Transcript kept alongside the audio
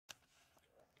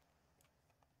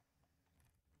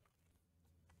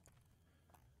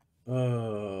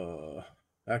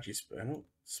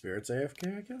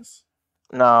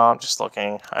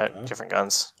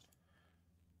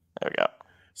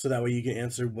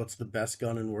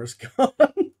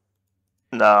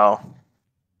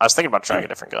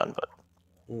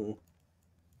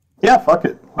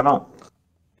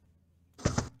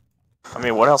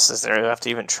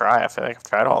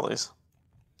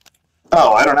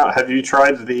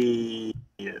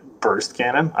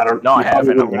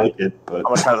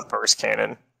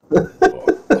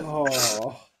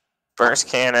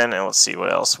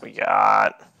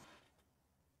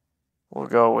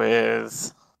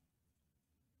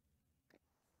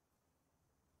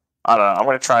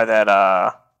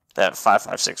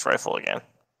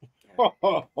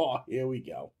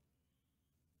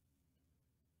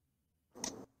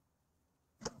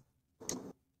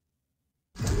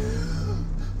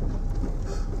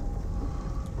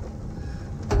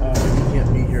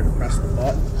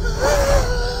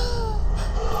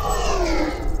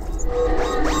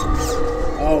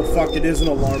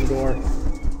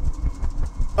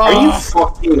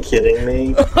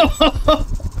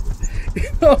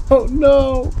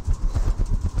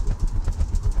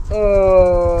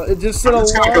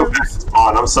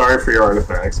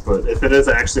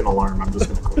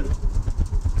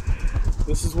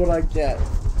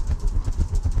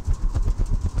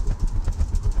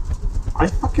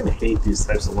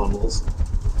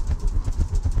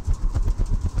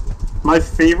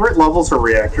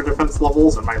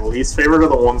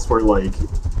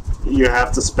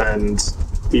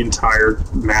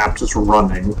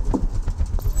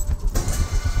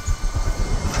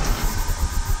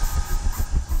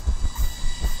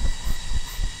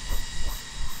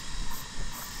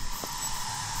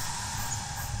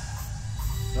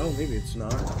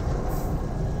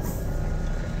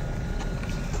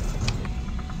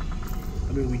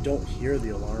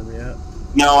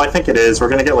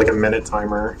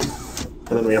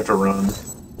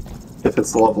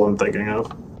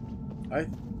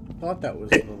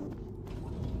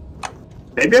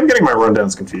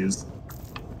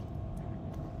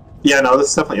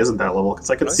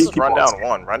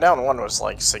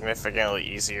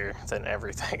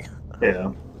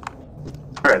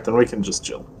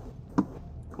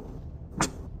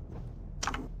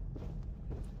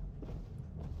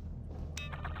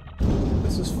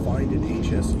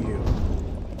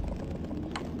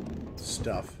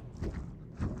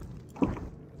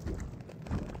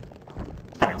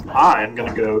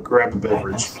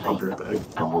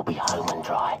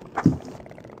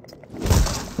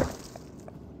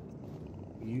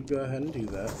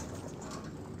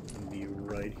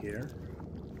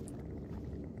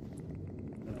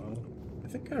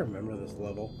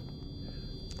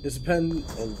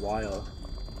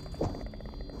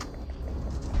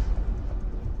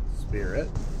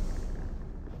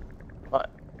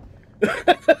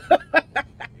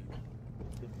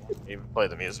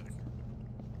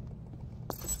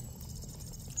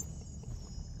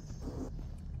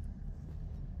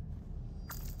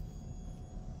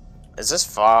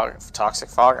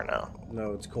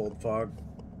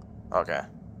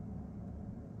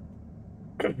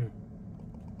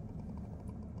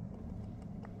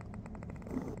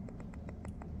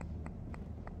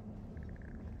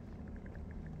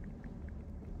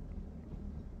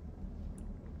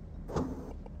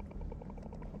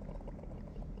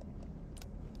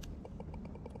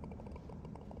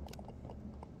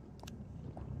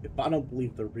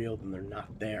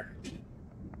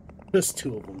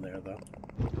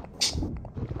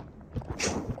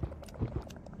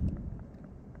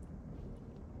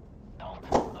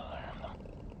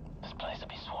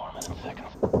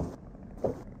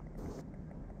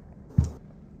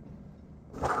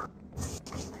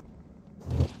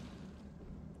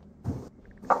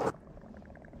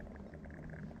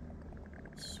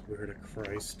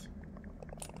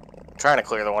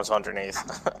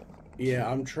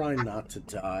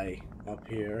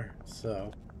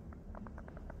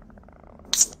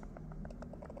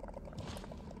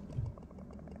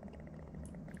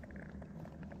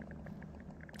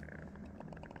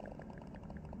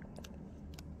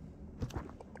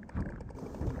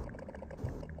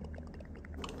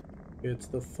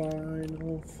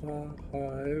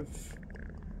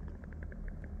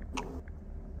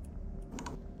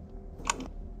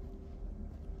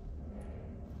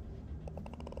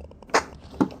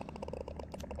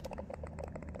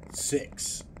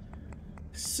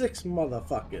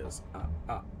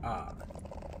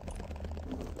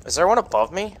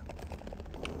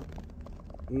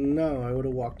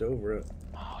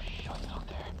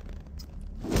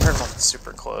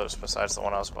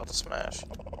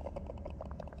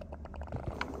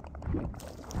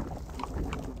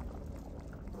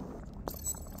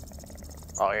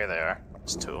Oh, here they are.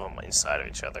 There's two of them inside of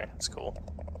each other. It's cool.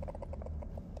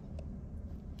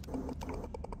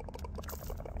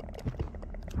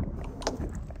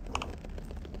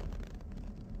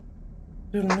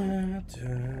 You're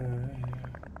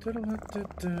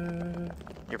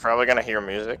probably gonna hear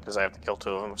music because I have to kill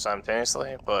two of them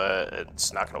simultaneously, but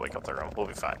it's not gonna wake up the room. We'll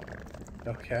be fine.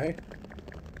 Okay.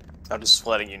 I'm just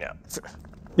letting you know.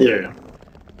 Yeah.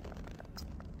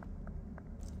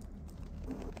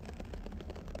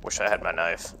 Wish I had my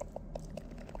knife.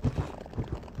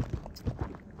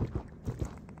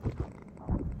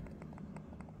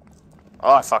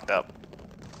 Oh, I fucked up.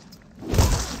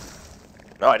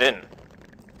 No, I didn't.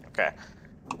 Okay.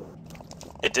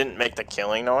 It didn't make the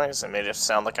killing noise. It made it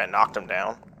sound like I knocked him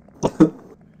down.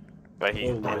 But he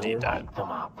indeed died. Light them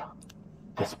up.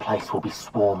 This place will be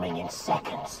swarming in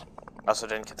seconds. I also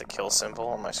didn't get the kill symbol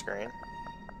on my screen.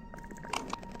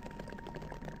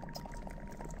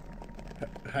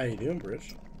 How you doing,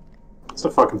 Bridge? It's a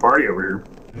fucking party over here.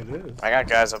 It is. I got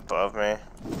guys above me.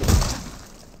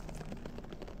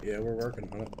 Yeah, we're working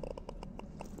on it.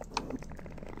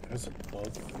 Guys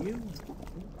above you?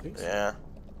 I think so. Yeah.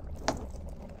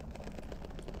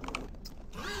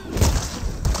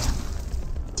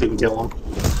 Didn't kill him.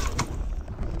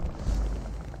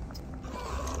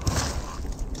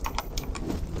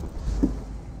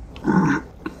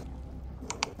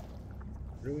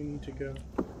 Where do we need to go?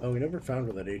 Oh, we never found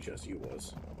where that HSU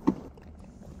was.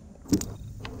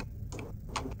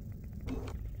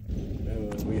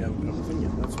 We haven't come thing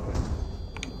yet, that's fine.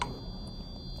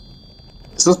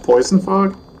 Is this poison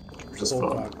fog? Or just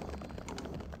Cold fog?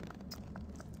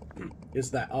 It's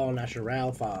that all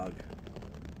natural fog.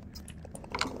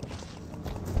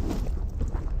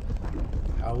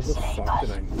 How the fuck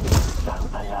did I...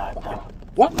 Don't alert them.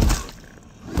 What?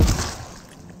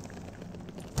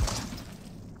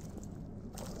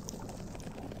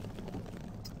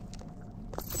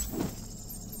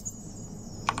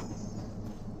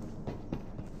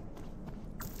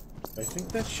 I think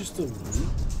that's just a loot.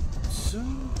 So...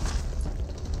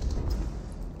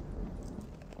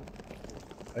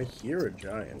 I hear a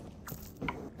giant.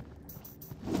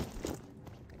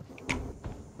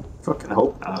 Fucking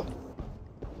hope not.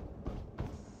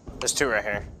 There's two right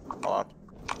here. Hold on.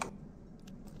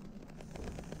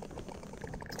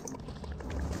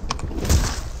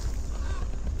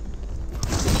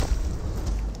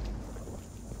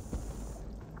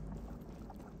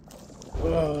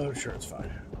 Oh, I'm sure it's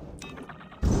fine.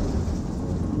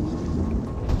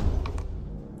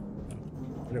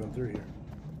 Anyone through here?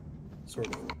 Sort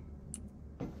of.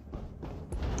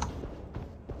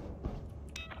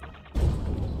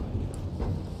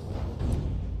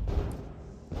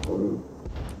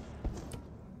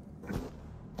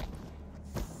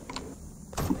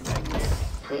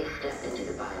 Please step into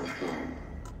the bind scan.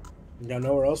 We got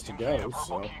nowhere else to go, Purple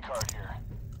so... key card here.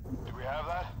 Do we have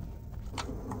that?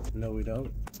 No, we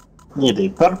don't. Need a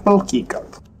purple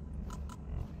keycard.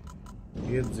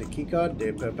 Here's the keycard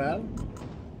de PayPal.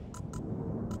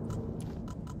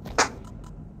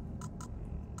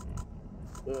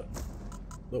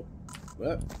 Nope.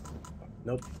 What?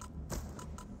 Nope.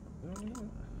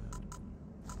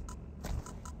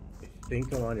 I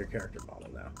think I'm on your character model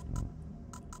now.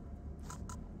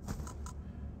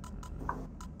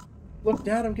 Look,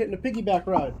 Dad, I'm getting a piggyback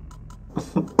ride.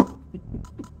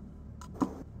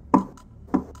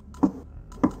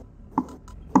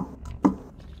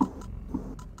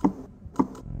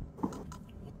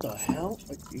 What the hell?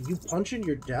 Like, are you punching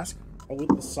your desk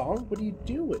with the song? What are you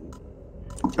doing?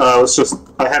 I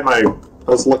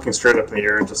was looking straight up in the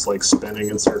air and just like spinning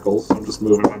in circles. I'm just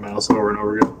moving my mouse over and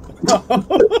over again.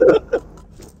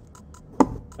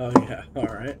 Oh yeah,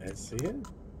 alright, I see it.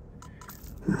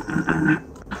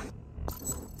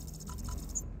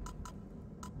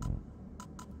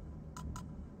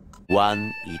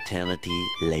 One eternity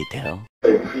later.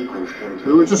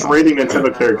 We were just rating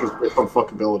Nintendo characters based on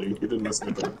fuckability. You didn't miss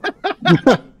anything.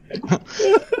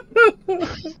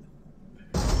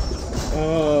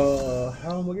 Oh,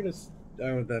 how am I gonna...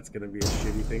 Oh, that's gonna be a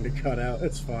shitty thing to cut out.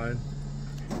 It's fine.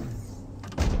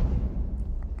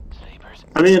 Sabers.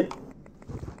 I mean,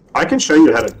 I can show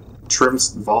you how to trim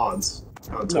VODs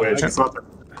on No, Twitch. It's not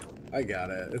I got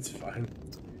it. It's fine.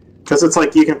 because it's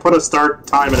like you can put a start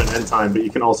time and an end time, but you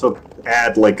can also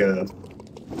add like a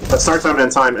start time and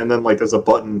end time, and then like there's a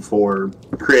button for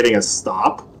creating a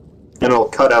stop, and it'll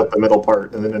cut out the middle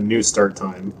part, and then a new start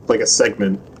time, like a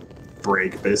segment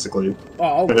break, basically, Oh,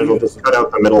 I'll and it'll leave this. just cut out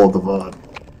the middle of the VOD.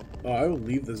 Oh, I will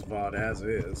leave this VOD as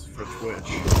is for Twitch.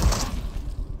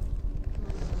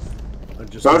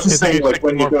 Just So I was just saying, like,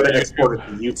 when you go to export it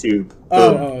to YouTube,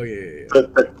 yeah.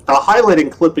 the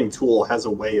highlighting clipping tool has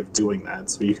a way of doing that,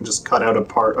 so you can just cut out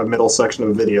a middle section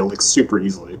of video, like, super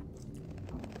easily.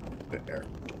 There.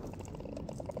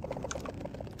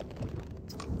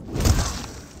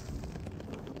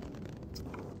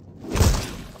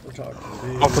 We're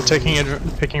talking Also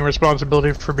taking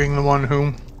responsibility for being the one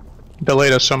who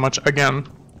delayed us so much again.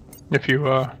 If you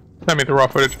send me the raw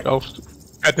footage, I'll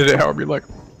edit it however you like.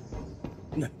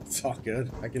 It's all good.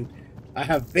 I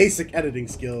have basic editing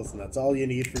skills, and that's all you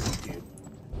need for YouTube.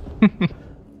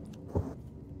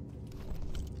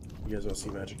 You guys want to see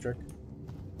a magic trick?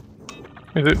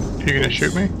 Is it? You gonna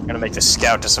shoot me? I'm gonna make the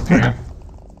scout disappear.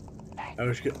 I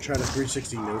was trying to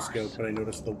 360 no scope, but I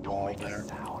noticed the wall there.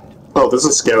 Oh, there's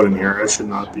a scout in here. I should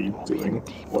not be doing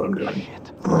what I'm doing.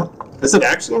 Is it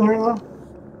actually in here, though?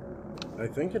 I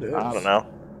think it is. I don't know.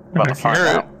 About to find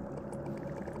out.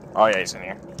 Oh yeah, he's in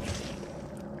here.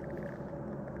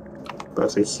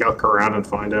 Let's yuck around and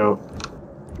find out.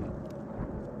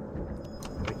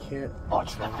 I can't.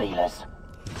 Watch the feelers.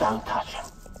 Don't touch them.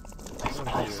 This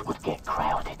place would get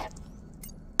crowded.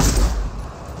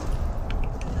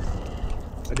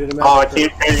 I did a magic Oh, I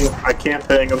trick. can't ping. I can't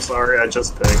ping. I'm sorry. I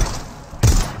just pinged.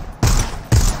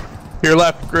 Your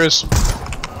left, Chris.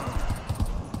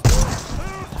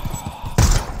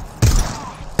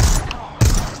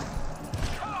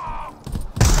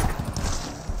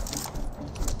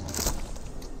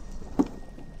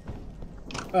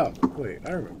 Oh, wait,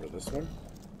 I remember this one.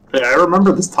 Yeah, I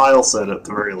remember this tile set at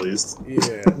the very least.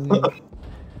 Yeah.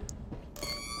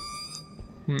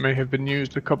 May have been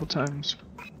used a couple times.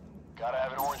 Gotta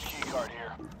have an orange key card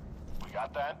here. We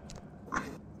got that?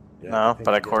 Yeah, No, think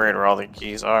but I did. queried where all the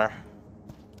keys are.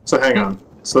 So hang on.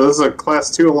 So this is a class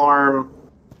 2 alarm.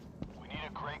 We need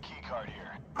a gray key card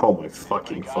here. Oh my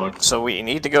fucking fuck. So we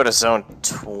need to go to zone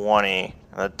 20.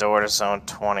 The door to zone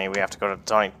 20, we have to go to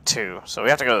zone 2. So we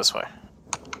have to go this way.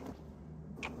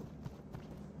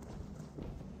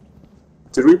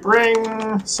 Did we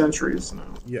bring sentries? No.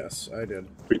 Yes, I did.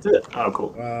 We did. Oh,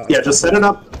 cool. Yeah, just set it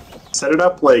up. Set it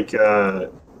up like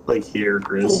here,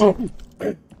 Grizz.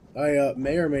 I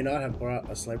may or may not have brought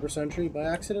a sniper sentry by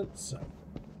accident, so...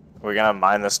 We're gonna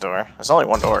mine this door. There's only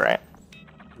one door, right?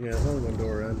 Yeah, there's only one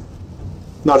door in.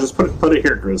 No, just put it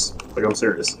here, Grizz. Like, I'm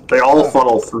serious. They all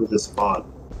funnel through this spot.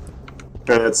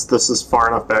 And this is far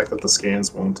enough back that the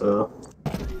scans won't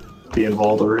be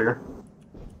involved over here.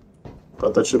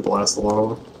 But that should blast a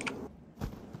lot of them.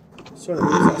 So as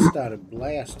I started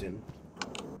blasting.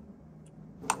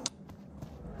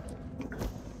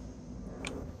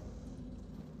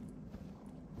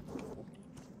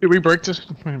 Did we break this?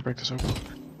 We didn't break this open.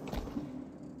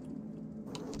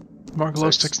 More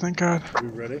glow sticks, thank God. We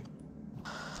ready?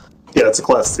 Yeah, it's a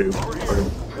class 2.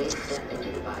 Please step into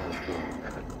the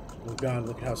bioscan. Oh god,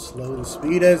 look how slow the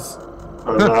speed is.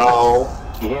 Oh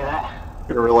no. You hear that?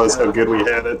 Didn't realize how good we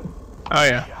had it. Oh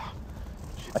yeah.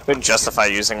 I couldn't justify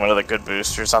using one of the good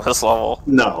boosters on this level.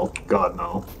 No. God,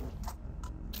 no.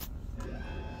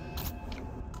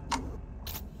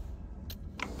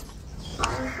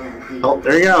 Oh,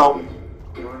 there you go.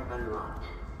 Door unlocked.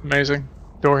 Amazing.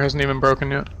 Door hasn't even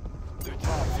broken yet. There's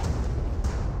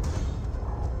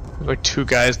like 2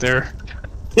 guys there.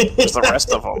 Where's the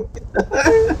rest of them?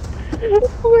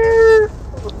 Where?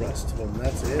 The rest of them,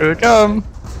 that's it. Here they come.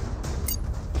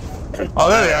 Oh,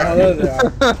 there they are. Oh, there they are.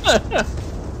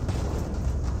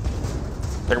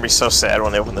 They're gonna be so sad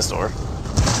when they open this door.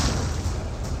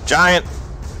 Giant!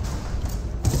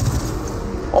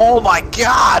 Oh my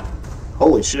god!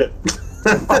 Holy shit.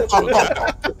 God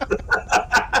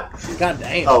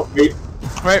damn. Oh, wait.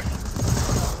 Right.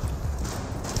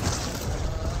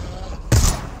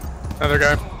 Another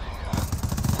guy.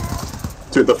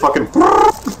 Dude, the fucking...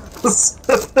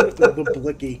 The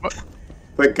blicky.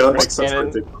 that gun This makes such cannon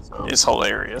ridiculous sound. is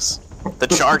hilarious. The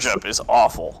charge up is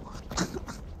awful.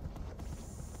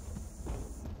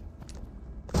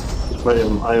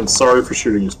 I am sorry for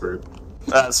shooting you, Spirit.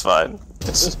 That's fine.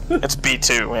 It's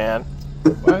B2, man.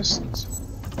 Why is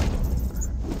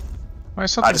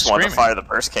something I just wanted to screaming? fire the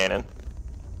burst cannon.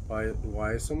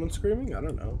 Why is someone screaming? I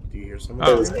don't know. Do you hear someone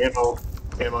Oh. There's screaming?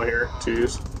 ammo here to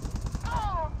use.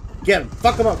 Get him!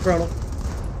 Fuck him up, Colonel!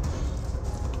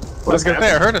 I was gonna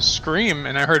say, I heard a scream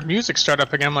and I heard music start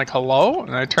up again. I'm like, hello?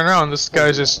 And I turn around, this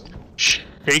guy's just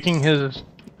shaking his,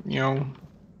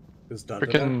 Is done to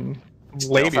that. freaking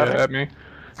labia feather? at me.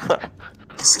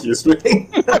 Excuse me?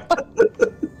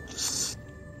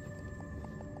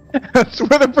 That's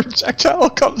where the projectile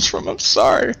comes from. I'm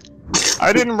sorry.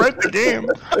 I didn't write the game.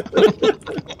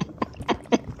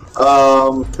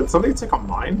 Can somebody take a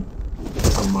mine?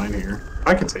 There's a mine here.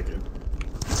 I can take it.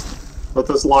 But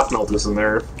there's lock melters in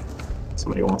there if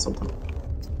somebody wants something.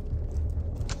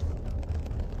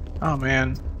 Oh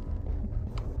man.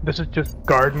 This is just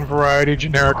garden variety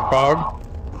generic fog.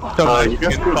 You guys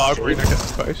get can fog chase- where you're not getting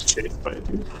spiced. chased by a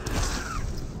dude.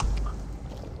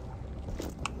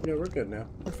 Yeah, we're good now.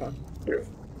 We're fine. Here.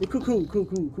 We're cool.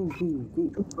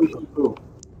 Ooh.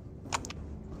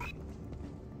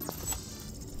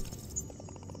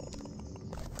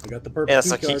 I got the purple Yeah,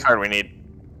 that's the key key card we need.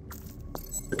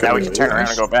 Now we can turn around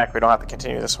and go back. We don't have to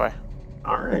continue this way.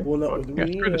 Alright. Well, no, Yeah,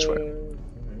 we, through this way.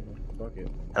 Fuck it.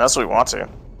 Unless we want to.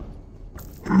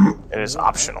 It is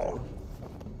optional.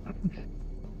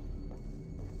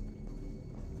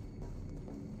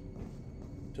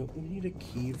 Don't we need a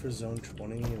key for zone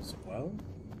 20 as well?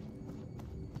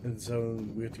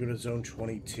 And we have to go to zone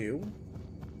 22?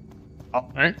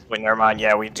 Alright. Wait, never mind.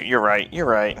 Yeah, we do. You're right.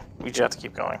 We just have to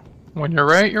keep going. When you're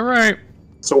right, you're right.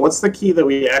 So what's the key that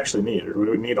we actually need? Or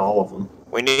do we need all of them?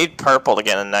 We need purple to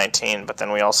get in 19, but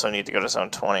then we also need to go to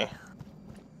zone 20.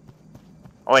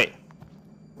 Oh, wait.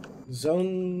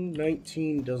 Zone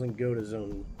 19 doesn't go to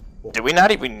zone... Did we not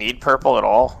even need purple at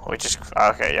all? We just...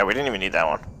 Okay, yeah, we didn't even need that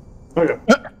one. Okay.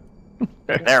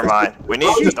 Never mind. We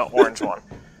need the orange one.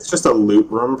 It's just a loot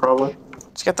room, probably.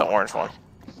 Let's get the orange one.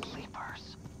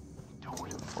 Sleepers.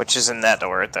 Which is in that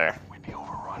door right there. We'd be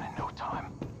overrun in no time.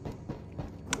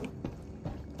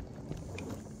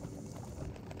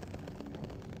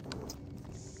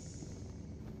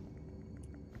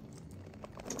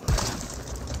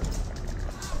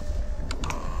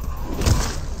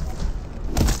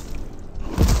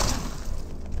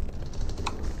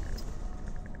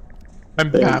 I'm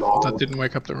They baffled long. that didn't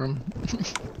wake up the room.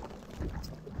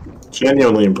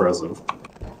 Genuinely impressive.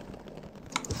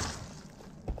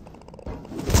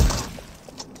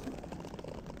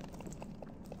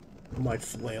 My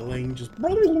flailing just...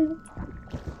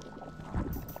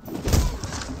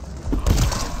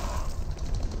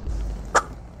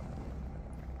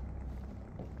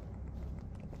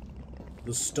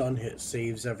 The stun hit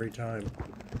saves every time.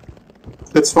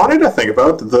 It's funny to think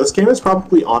about. This game is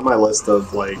probably on my list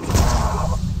of, like,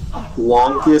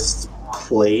 longest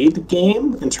played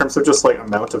game in terms of just, like,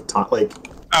 amount of time. Like,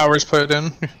 Hours put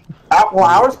in. well,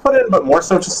 hours put in, but more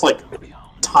so just, like,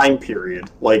 time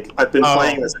period. Like, I've been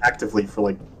playing this actively for,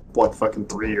 like, what, fucking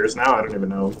 3 years now? I don't even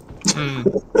know.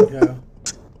 Yeah.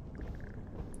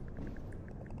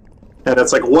 And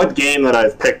it's like, what game that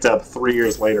I've picked up 3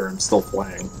 years later I'm still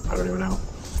playing? I don't even know.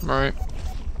 Right.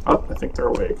 Oh, I think they're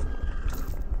awake.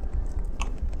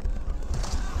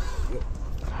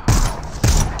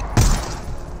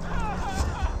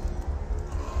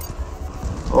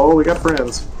 Oh, we got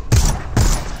friends.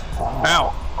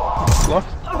 Ow. Look.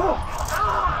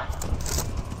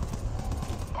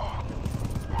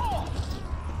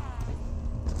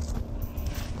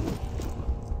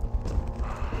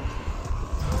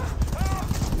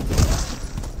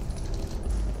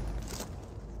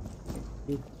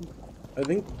 I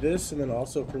think this, and then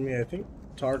also for me, I think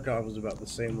Tarkov was about the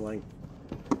same length.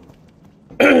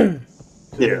 Yeah.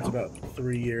 It's about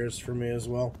 3 years for me as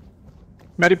well.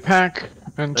 Medipack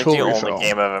I and think tool the only refill.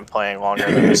 game I've been playing longer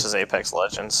than this is Apex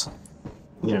Legends.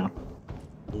 Yeah.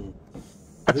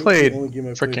 I think played the only game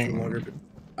I played for longer- freaking.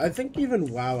 I think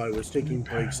even WoW I was taking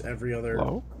breaks every other,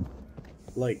 Hello?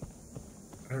 like,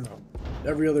 I don't know,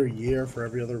 every other year for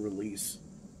every other release.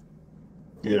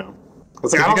 Yeah.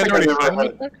 It's Did like, I you don't guys think I've already ever find the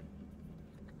had... medpack?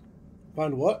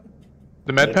 Find what?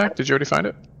 The medpack? Did you already find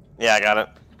it? Yeah, I got it.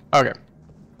 Okay.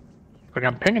 Like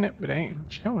I'm pinging it, but it ain't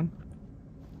showing.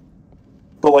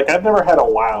 But, like, I've never had a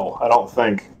WoW, I don't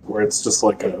think, where it's just,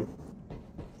 like, a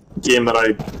game that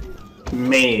I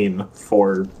main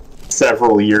for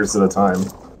several years at a time.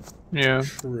 Yeah.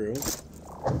 True.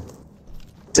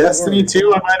 Destiny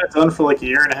 2 I might have done for, like, a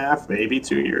year and a half, maybe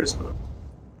 2 years. But...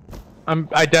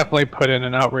 I definitely put in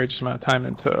an outrageous amount of time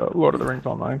into Lord of the Rings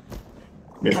Online.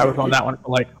 Yeah. I was on that one for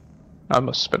like, I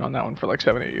must have been on that one for like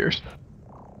 7, 8 years.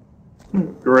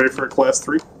 You ready for Class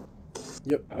 3?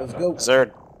 Yep, let's go. Is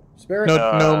there... Spirit.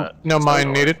 No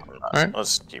mine needed. Alright.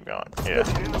 Let's keep going. Yeah.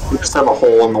 We just have a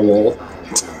hole in the wall.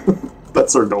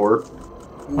 That's our door.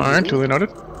 Alright, duly noted.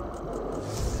 Shit.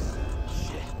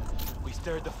 We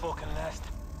stirred the fucking nest.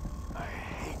 I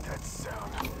hate that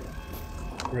sound.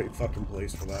 Great fucking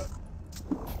place for that.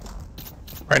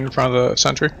 Right in front of the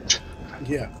sentry.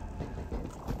 Yeah.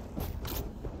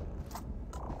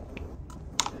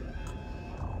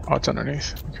 Oh, it's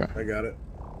underneath. Okay. I got it.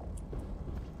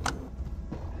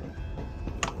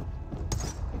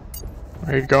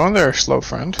 Where you going there, slow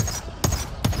friend?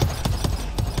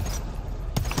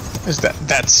 Is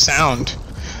that sound?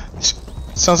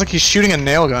 Sounds like he's shooting a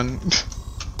nail gun.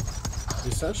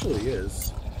 Essentially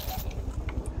is.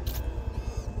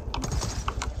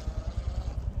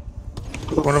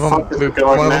 One of them looped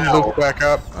back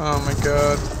up. Oh my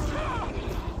god.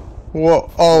 Whoa!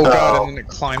 Oh god! And then it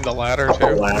climbed the ladder too.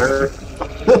 The ladder.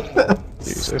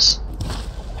 Jesus.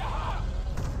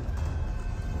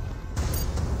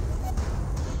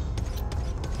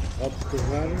 Up the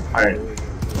ladder. Alright.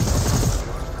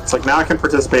 It's like now I can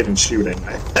participate in shooting.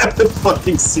 I haven't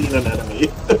fucking seen an enemy.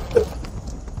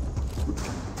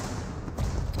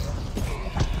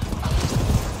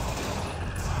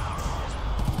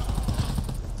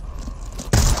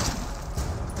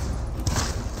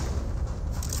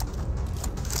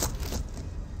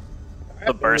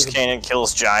 The burst cannon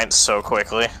kills giants so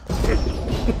quickly.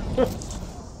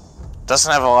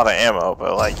 Doesn't have a lot of ammo,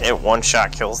 but like it one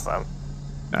shot kills them.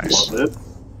 Nice. Love it.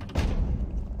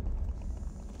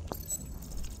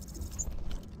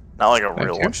 Not like a Thank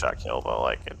real you. one shot kill, but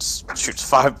like it shoots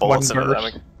 5 bullets into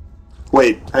burst. them.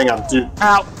 Wait, hang on, dude.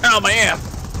 Ow! Ow, my amp!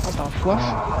 Hold on,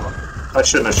 Fluff. I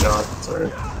shouldn't have shot.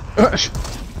 Sorry.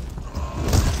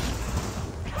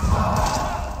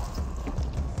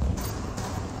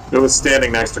 It was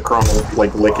standing next to Cromwell,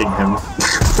 like licking him.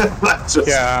 That just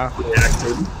Yeah.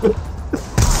 reacted.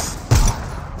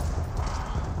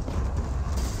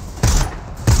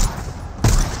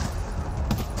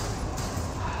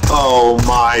 Oh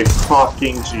my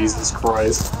fucking Jesus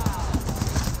Christ.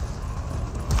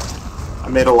 I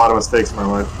made a lot of mistakes in my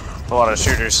life. A lot of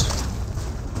shooters.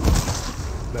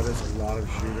 That is a lot of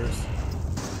shooters.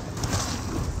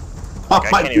 I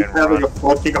I might can't be even having run. a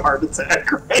fucking heart attack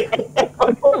right now.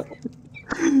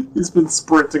 He's been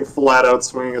sprinting flat out,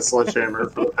 swinging a sledgehammer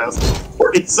for the past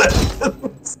 40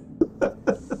 seconds.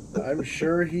 I'm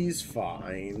sure he's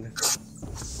fine.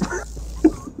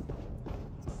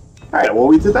 Alright, well,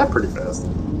 we did that pretty fast.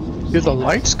 Do the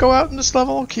lights go out in this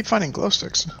level? Keep finding glow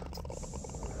sticks.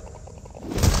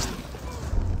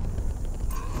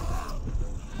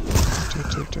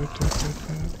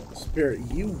 Spirit,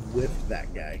 you whiffed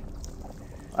that guy.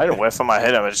 I didn't whiff him, I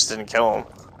hit him, I just didn't kill him.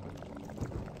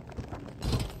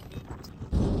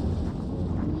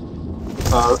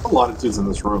 There's a lot of dudes in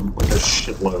this room, like a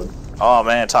shitload. Oh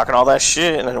man, talking all that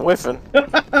shit and then whiffing.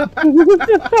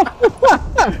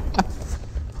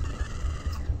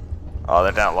 Oh,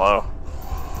 they're down low.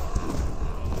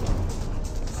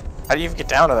 How do you even get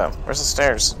down to them? Where's the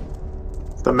stairs?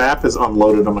 The map is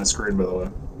unloaded on my screen, by the way.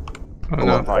 Oh,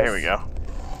 no. Oh, here we go.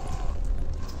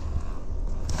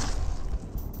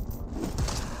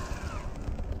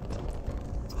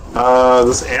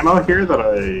 This ammo here that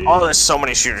I... Oh, there's so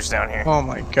many shooters down here. Oh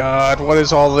my god, what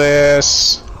is all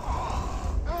this?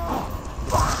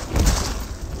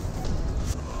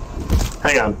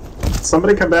 Hang on.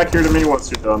 Somebody come back here to me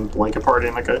once you're done blanket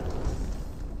partying, okay?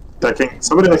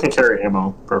 Somebody that can carry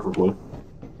ammo, preferably.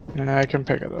 Yeah, I can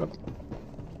pick it up.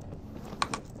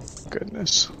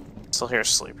 Goodness. Still hear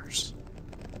sleepers.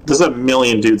 There's a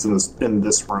million dudes in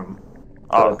this room.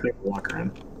 Oh, Pick the locker in.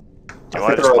 do you I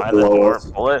want to think just they're all mine the below door us.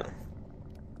 bullet?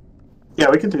 Yeah,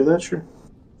 we can do that, sure.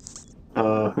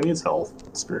 Who needs health?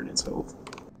 Spirit needs health.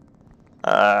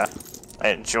 I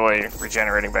enjoy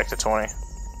regenerating back to 20.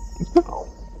 Oh.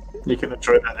 You can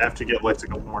enjoy that after you get licked a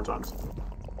couple more times.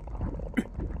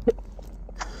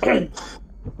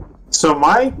 So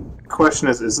my question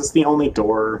is this the only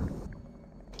door?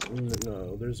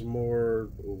 No, there's more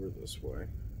over this way.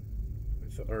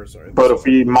 Or sorry. But if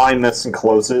we mine this and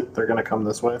close it, they're gonna come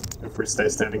this way if we stay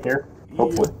standing here.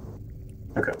 Hopefully.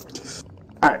 Okay.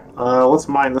 Alright, let's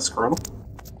mine this corona.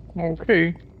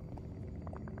 Okay.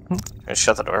 Gonna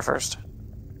shut the door first.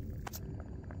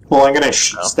 Well, I'm gonna No.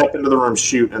 step into the room,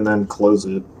 shoot, and then close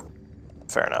it.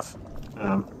 Fair enough.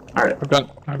 Alright.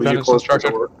 I've Will done you as close the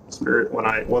instructed. door, Spirit,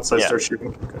 once I Yeah. start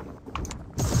shooting? Okay.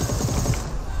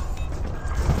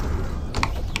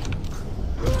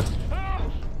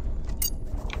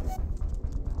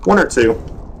 One or two.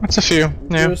 That's a few.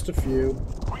 Yeah. Just a few.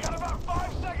 We got about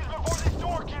 5 seconds before this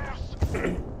door gives.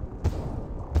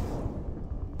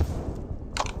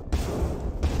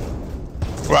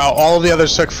 Wow, all of the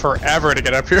others took forever to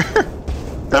get up here.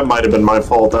 That might have been my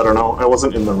fault, I don't know. I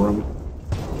wasn't in the room.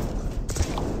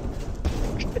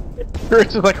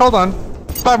 It's just like, hold on.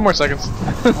 5 more seconds.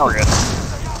 Oh, we're good.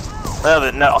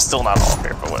 No, still not all up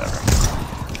here, but whatever.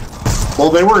 Well,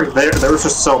 they were there was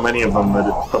just so many of them that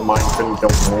the mine couldn't kill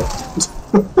them all.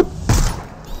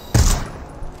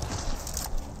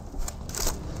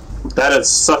 That is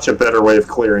such a better way of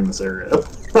clearing this area.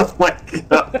 Oh my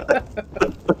god.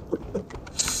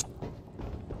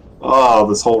 Oh,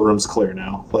 this whole room's clear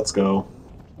now. Let's go.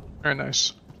 Very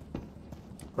nice.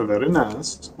 Very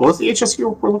nice. What was the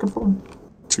HSU we're looking for?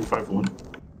 251.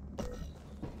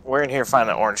 we're in here to find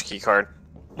an orange key card,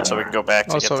 so we can go back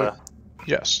to Also, get the.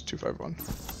 yes, 251.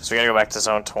 So we gotta go back to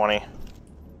zone 20.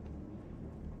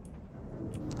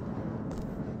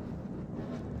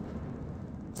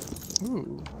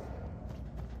 Ooh.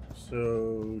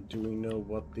 So, do we know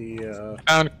what the,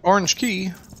 Found orange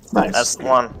key. Nice. That's the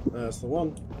one. That's the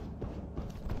one.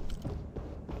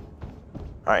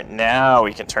 Alright, now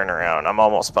we can turn around. I'm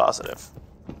almost positive.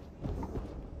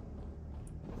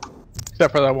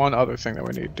 Except for that one other thing that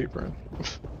we need deeper in.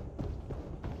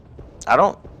 I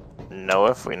don't know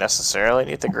if we necessarily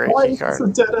need the gray Why key is card. a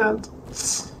dead end?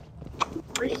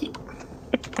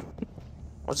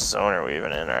 What zone are we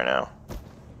even in right now?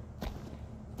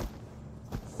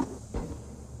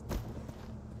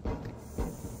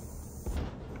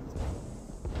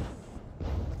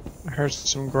 I heard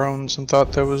some groans and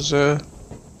thought there was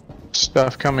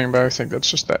stuff coming, but I think that's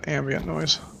just that ambient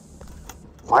noise.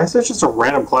 Why is there just a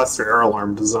random cluster air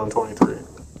alarm to zone 23?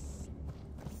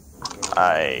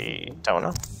 I don't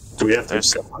know. Do we have to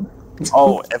There's- go on?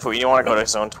 Oh, if we want to go to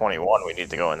zone 21, we need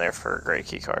to go in there for a gray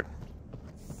key card.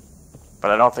 But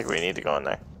I don't think we need to go in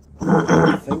there.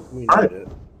 I think we need Alright. it.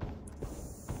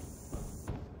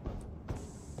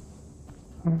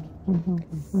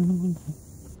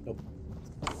 Nope.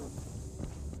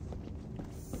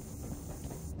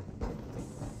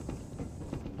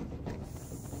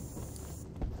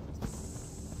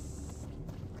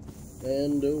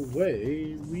 And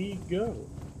away we go.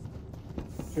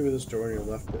 Maybe this door on your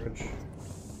left bridge.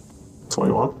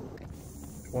 21?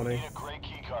 20. Need a gray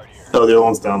key card here. Oh, the other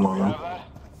one's down low. Have Then. that?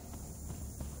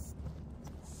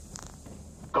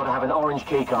 Gotta have an orange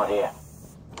key card here.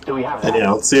 Do we have And that?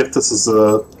 yeah, let's see if this is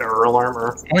a error alarm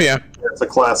or Oh yeah, it's a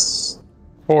class.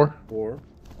 4. 4.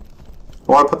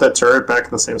 I want to put that turret back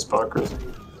in the same spot, Chris.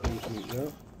 Yeah.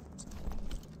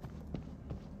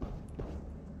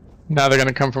 Now they're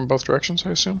gonna come from both directions,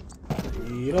 I assume.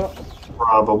 Yup.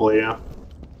 Probably, yeah.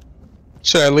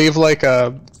 Should I leave like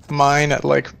a mine at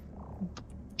like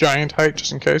giant height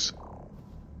just in case?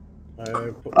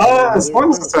 As long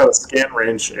as it's at a scan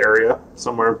range area,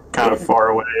 somewhere kind of far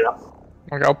away, yeah.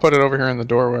 Like I'll put it over here in the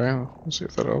doorway. We'll see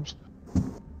if that helps.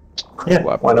 Yeah,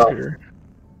 Flap why over not? here.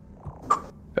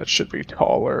 That should be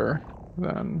taller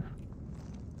than me,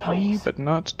 Please. but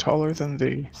not taller than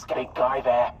thee. Skate guy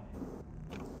there.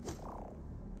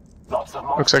 Lots of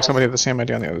monsters. Looks like somebody had the same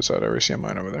idea on the other side. I already see a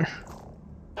mine over there.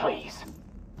 Please.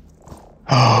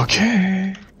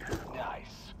 Okay.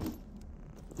 Nice.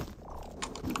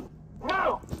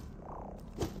 No!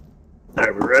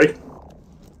 Alright, we ready?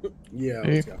 Yeah,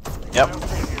 Hey. let's go. Yep.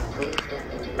 Please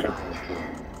step into the bio's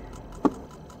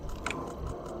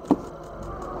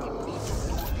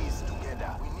scan.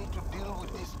 We need to deal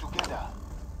with this together.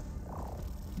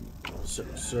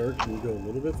 Sir, can you go a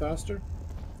little bit faster?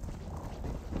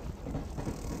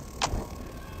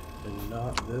 And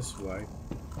not this way.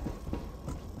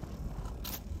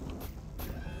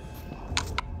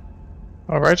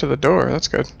 All right to the door. That's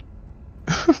good.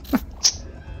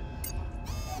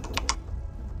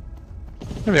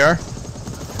 There they are.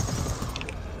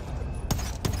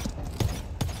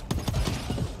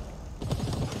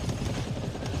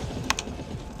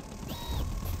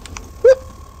 Whoop.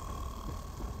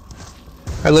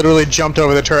 I literally jumped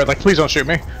over the turret like, please don't shoot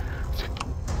me.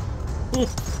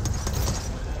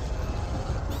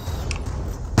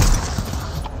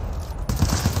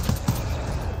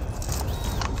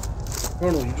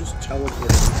 Colonel, you just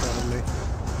teleported in front of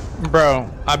me. Bro,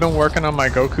 I've been working on my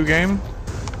Goku game,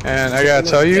 and I gotta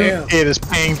tell you, Damn. it is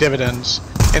paying dividends.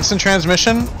 Instant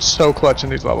transmission, so clutch in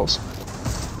these levels.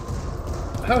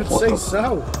 I would say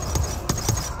so.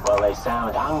 Well, they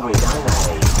sound hungry, don't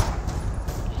they?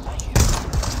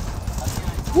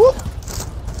 Whoop.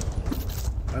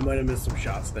 I might have missed some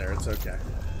shots there. It's okay.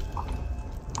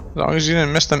 As long as you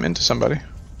didn't miss them into somebody.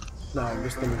 No, I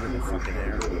missed them in the fucking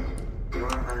air. Door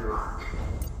unlocked.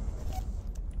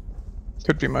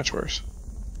 Could be much worse.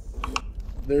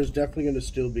 There's definitely going to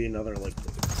still be another, like...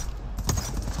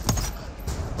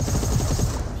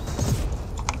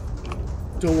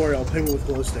 Don't worry, I'll ping with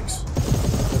glow sticks.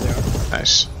 There they are.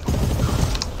 Nice.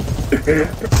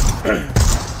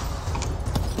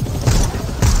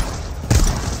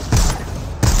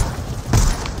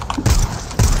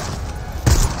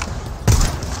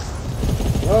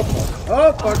 Oh, fuck.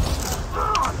 Oh,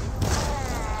 fuck.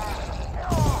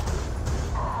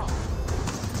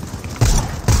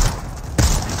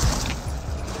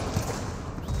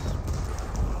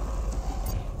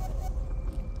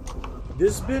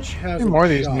 This bitch has Any more of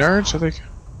these shot. nerds? I think.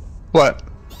 What?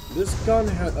 This gun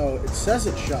had... Oh, it says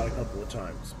it shot a couple of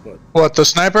times, but... What, the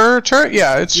sniper turret?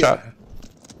 Yeah, it's Yeah. shot.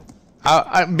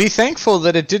 Be thankful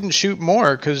that it didn't shoot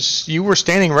more, because you were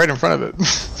standing right in front of it.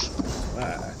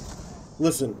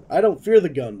 Listen, I don't fear the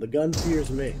gun. The gun fears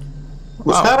me.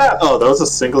 Was that a... Oh, that was a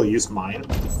single-use mine?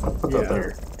 I put that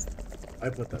there. I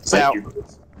put that Scout.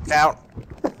 Scout.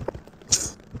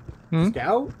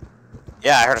 Scout?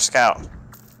 Yeah, I heard a scout.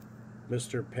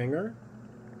 Mr. Pinger?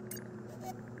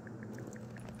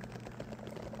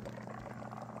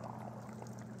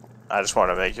 I just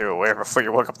want to make you aware before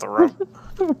you walk up the room.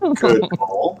 Good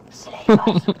call.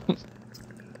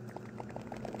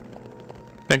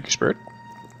 Thank you, Spirit.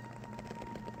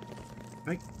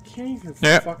 I can't even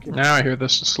Yeah, fucking... now I hear the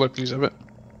slippies of it.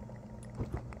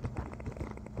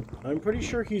 I'm pretty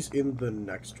sure he's in the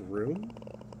next room.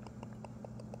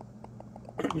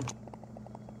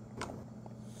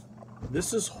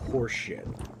 This is horseshit.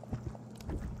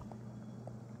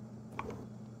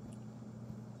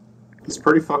 He's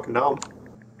pretty fucking dumb.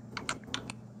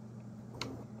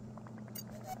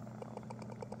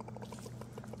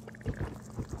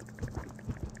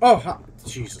 Oh, hi.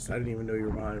 Jesus, I didn't even know you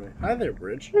were behind me. Hi there,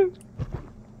 Bridge.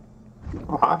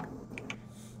 Oh, hi.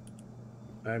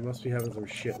 I must be having some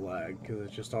shit lag, because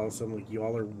it's just all of a sudden like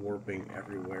y'all are warping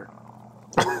everywhere.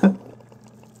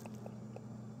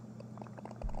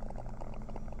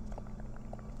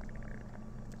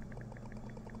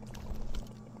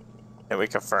 Can we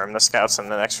confirm the scout's in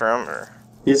the next room, or?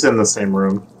 He's in the same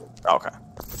room. Okay.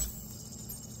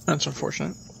 That's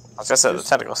unfortunate. I was gonna say the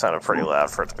tentacle sounded pretty loud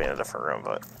for it to be in a different room,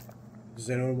 but Does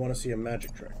anyone want to see a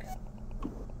magic trick?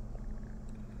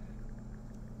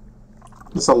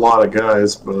 There's a lot of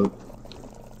guys, but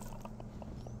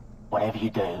Whatever you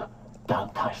do,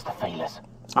 don't touch the feelers.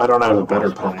 I don't have a better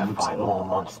Otherwise we'll have plan. to fight So. more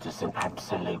monsters than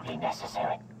absolutely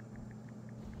necessary.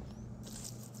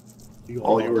 You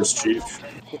All yours, Chief.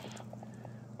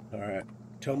 Alright.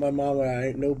 Tell my mama I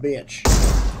ain't no bitch.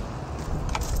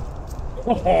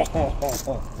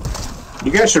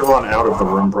 You guys should run out of the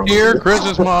room, bro. Here,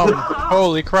 Chris's mom.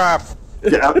 Holy crap.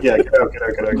 Yeah, get out.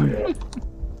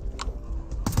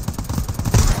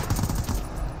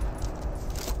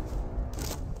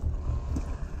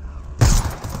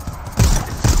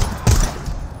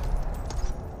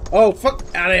 Oh, fuck!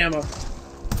 Out of ammo.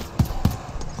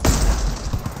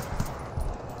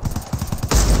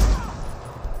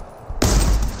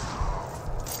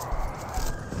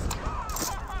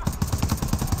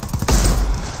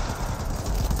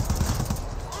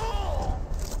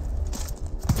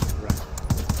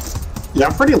 Yeah,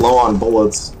 I'm pretty low on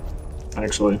bullets,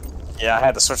 actually. yeah, I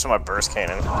had to switch to my burst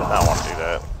cannon. Did not want to do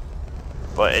that,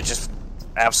 but it just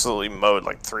absolutely mowed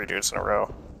like 3 dudes in a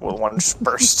row with one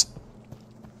burst.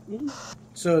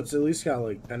 So it's at least got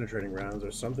like penetrating rounds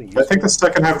or something. I think the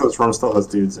second half of this room still has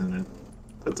dudes in it.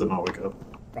 That did not wake up.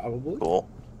 Probably. Cool.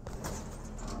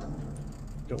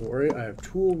 Don't worry, I have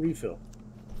tool refill.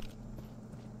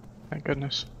 Thank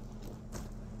goodness.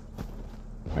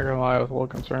 Not gonna lie, I was a little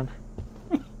concerned.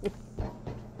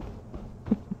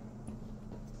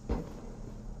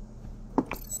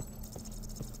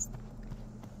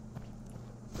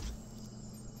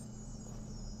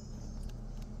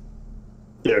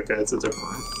 Yeah, okay, it's a different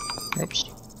room. Oops.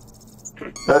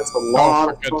 That's a lot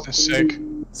Oh, for goodness sake.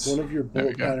 One of your There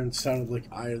we bullet go. patterns sounded like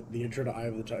the intro to Eye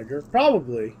of the Tiger.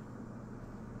 Probably.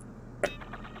 I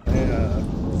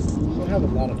don't have a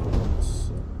lot of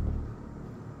bullets.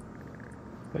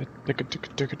 So.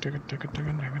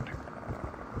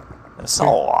 It's a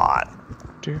lot.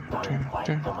 Don't wake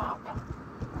them up.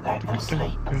 Let them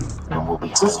sleep, and we'll be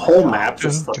Is this home whole in map time.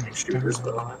 just fucking shooters,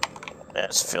 though? Yeah,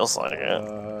 it feels like it.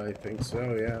 I think so,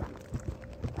 yeah.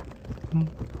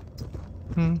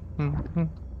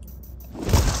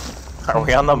 Are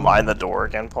we on the mind the door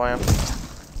again plan?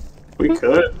 We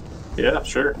could. Yeah,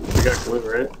 sure. We got glue,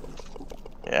 right?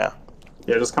 Yeah.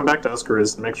 Yeah, just come back to us,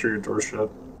 Grizz, and make sure your door's shut.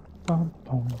 And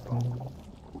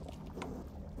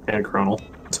Chronal.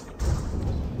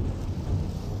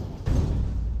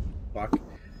 Fuck.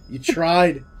 You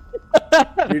tried.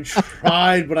 You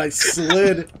tried, but I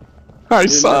slid. I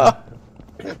saw.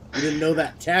 You didn't know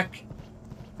that tech?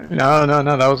 No,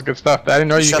 that was good stuff. I didn't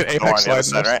know you Shut could the door apex on the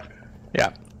slide. other side, right?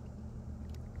 Yeah.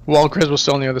 While Chris was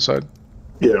still on the other side.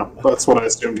 Yeah, that's what I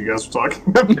assumed you guys were talking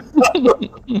about.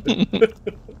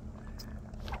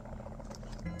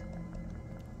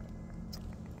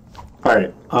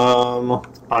 Alright,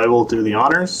 I will do the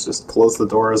honors. Just close the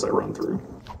door as I run through.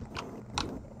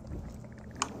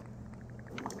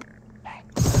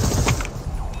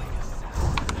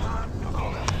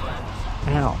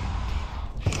 Ow.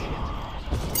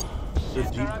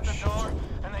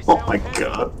 Oh my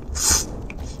god.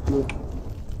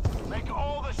 Make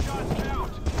all the shots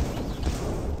count.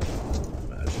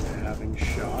 Imagine having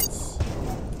shots.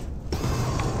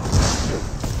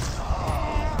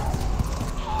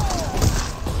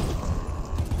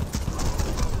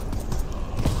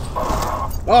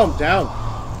 Oh, I'm down.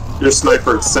 Your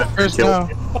sniper sent Where's killed no?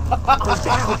 you.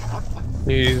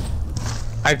 Jeez.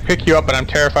 I'd pick you up, but I'm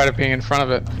terrified of being in front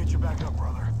of it. Get your back up,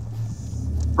 brother.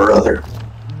 Brother.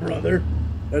 Brother.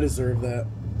 I deserve that.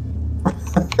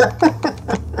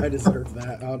 I deserve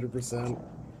that, 100%.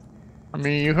 I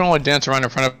mean, you can only dance around in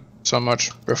front of it so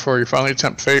much before you finally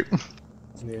tempt fate.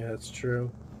 Yeah, that's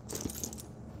true.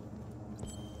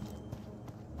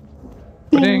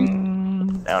 Ding.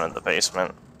 Down in the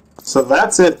basement. So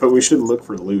that's it, but we should look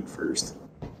for loot first.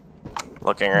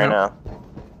 Looking right now.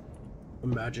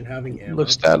 Imagine having ammo.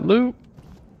 Looks that loot.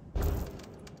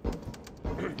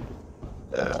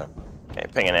 Okay,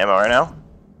 pinging ammo right now.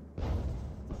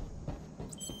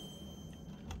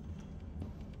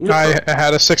 I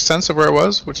had a sixth sense of where it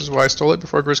was, which is why I stole it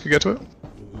before Grizz could get to it.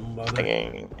 Mother.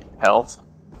 Pinging health.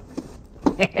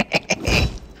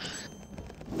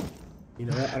 You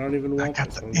know what? I don't even want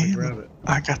got this. the I'm gonna ammo. grab it.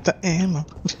 I got the ammo.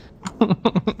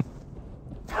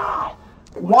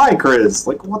 Why, Grizz?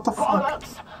 Like, what the fuck?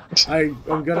 I'm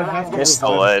gonna have to. Missed the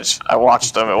revive- ledge. I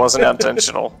watched them. It wasn't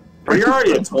intentional. Well, you're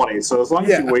already at 20, so as long as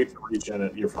Yeah. you wait to regen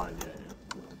it, you're fine. Yeah,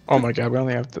 Oh my god, we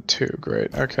only have the 2.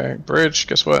 Great. Okay, Bridge,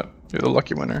 guess what? You're the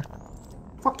lucky winner.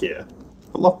 Fuck yeah.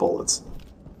 I love bullets.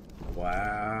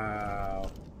 Wow.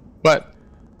 But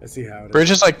I see how it is. Bridge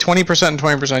is like 20% and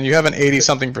 20%. You have an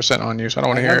 80-something% on you, so I don't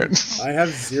want to hear it. I have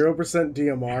 0%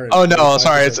 DMR. And Oh no, 25%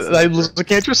 sorry. It's I sniper.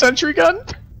 looking at your sentry gun.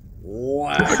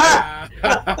 Wow.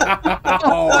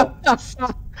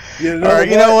 You know Alright,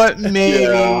 you know what? Maybe.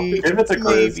 Yeah, give it to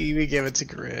Grizz. Maybe we give it to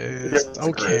Grizz. Give it to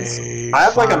Okay. Grizz. I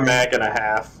have like a fine. mag and a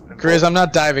half. Grizz, I'm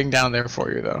not diving down there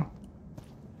for you though.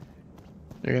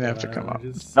 You're gonna have to come up.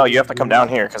 No, you have to come down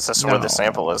here because this is where No. the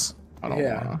sample is. I don't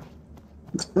Yeah. wanna.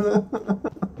 As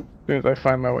soon as I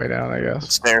find my way down, I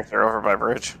guess. Stairs are over by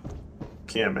bridge.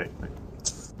 Can't make me.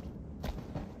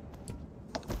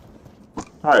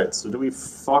 Alright, so do we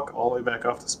fuck all the way back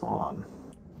off to spawn?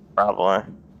 Probably.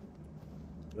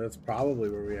 That's probably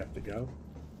where we have to go.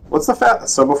 What's the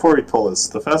so before we pull this,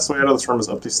 the fastest way out of this room is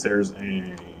up these stairs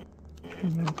and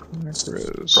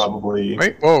Grizz. probably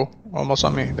Wait, whoa. Almost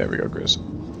on me. There we go, Grizz.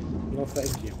 No,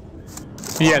 thank you.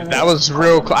 Yeah, that was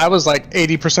real I was like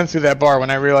 80% through that bar when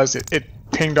I realized it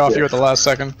pinged off you at the last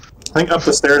second. I think up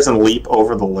the stairs and leap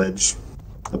over the ledge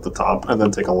at the top and then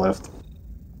take a left.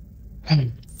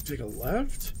 Take a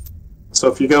left?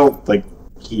 So if you go like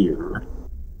here.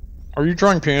 Are you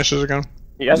drawing penises again?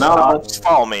 You guys just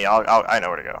follow me. I know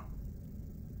where to go.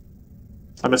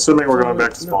 I'm assuming we're going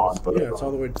back to spawn, No, but yeah, it's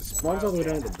all the way. Spawn's all the way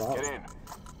down to the bottom. Get in.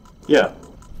 yeah,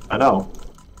 I know.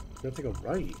 You have to go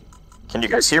right. Can you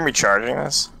guys hear me charging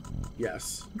this?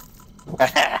 Yes.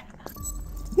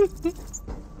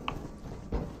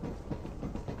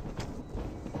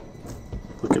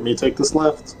 Look at me take this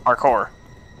left. Parkour.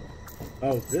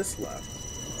 Oh, this left.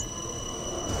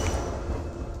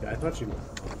 Yeah, I thought you.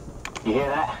 You hear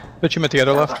that? But you meant the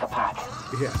other Sounds left? like a pack.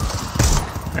 Yeah.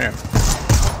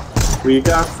 Yeah. We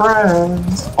got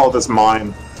friends. Oh, that's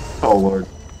mine. Oh lord.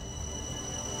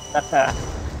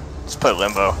 Let's play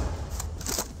limbo.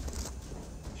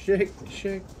 Shake,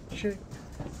 shake, shake.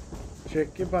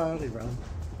 Shake your body round.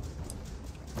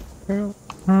 I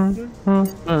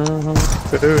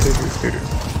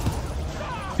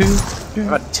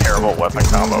have a terrible weapon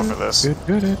combo for this.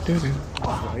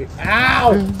 Right.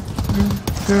 Ow!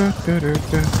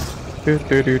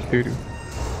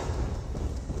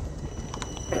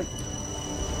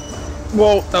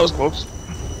 Whoa, that was close.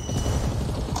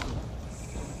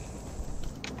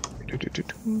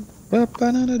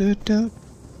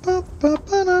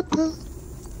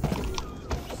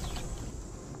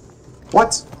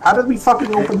 What? How did we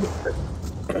fucking open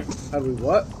this? How do we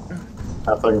what?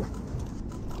 Nothing.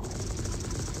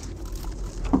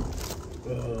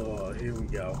 Oh, here we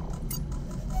go.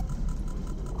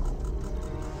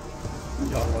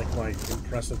 Y'all like my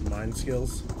impressive mind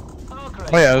skills? Oh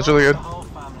yeah, that's really good.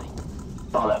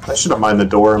 I should have mined the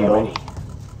door and done.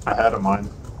 I had a mine.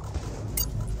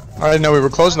 I didn't know we were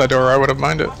closing that door, or I would have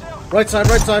minded. Right side,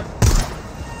 right side.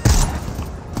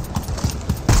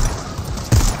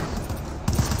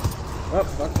 Oh,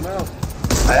 fuck him out.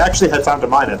 I actually had time to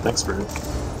mine it. Thanks, Bruce.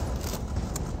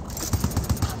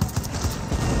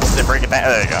 They break it down.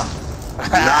 There you go.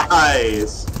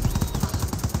 Nice.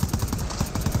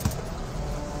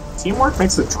 Teamwork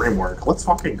makes the dream work. Let's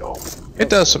fucking go. It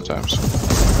does sometimes.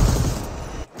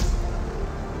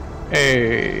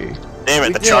 Hey. Damn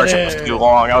it, the did charging was it. too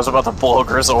long. I was about to blow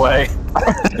Grizz away.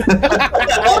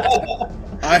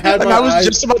 I had And my I was eyes-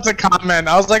 just about to comment.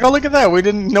 I was like, oh look at that.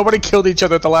 Nobody killed each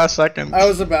other at the last second. I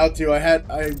was about to.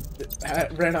 I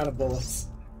ran out of bullets.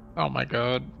 Oh my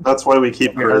god. That's why we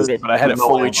keep I heard it, but I had it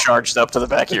fully ammo. charged up to the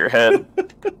back of your head.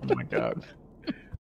 Oh my god.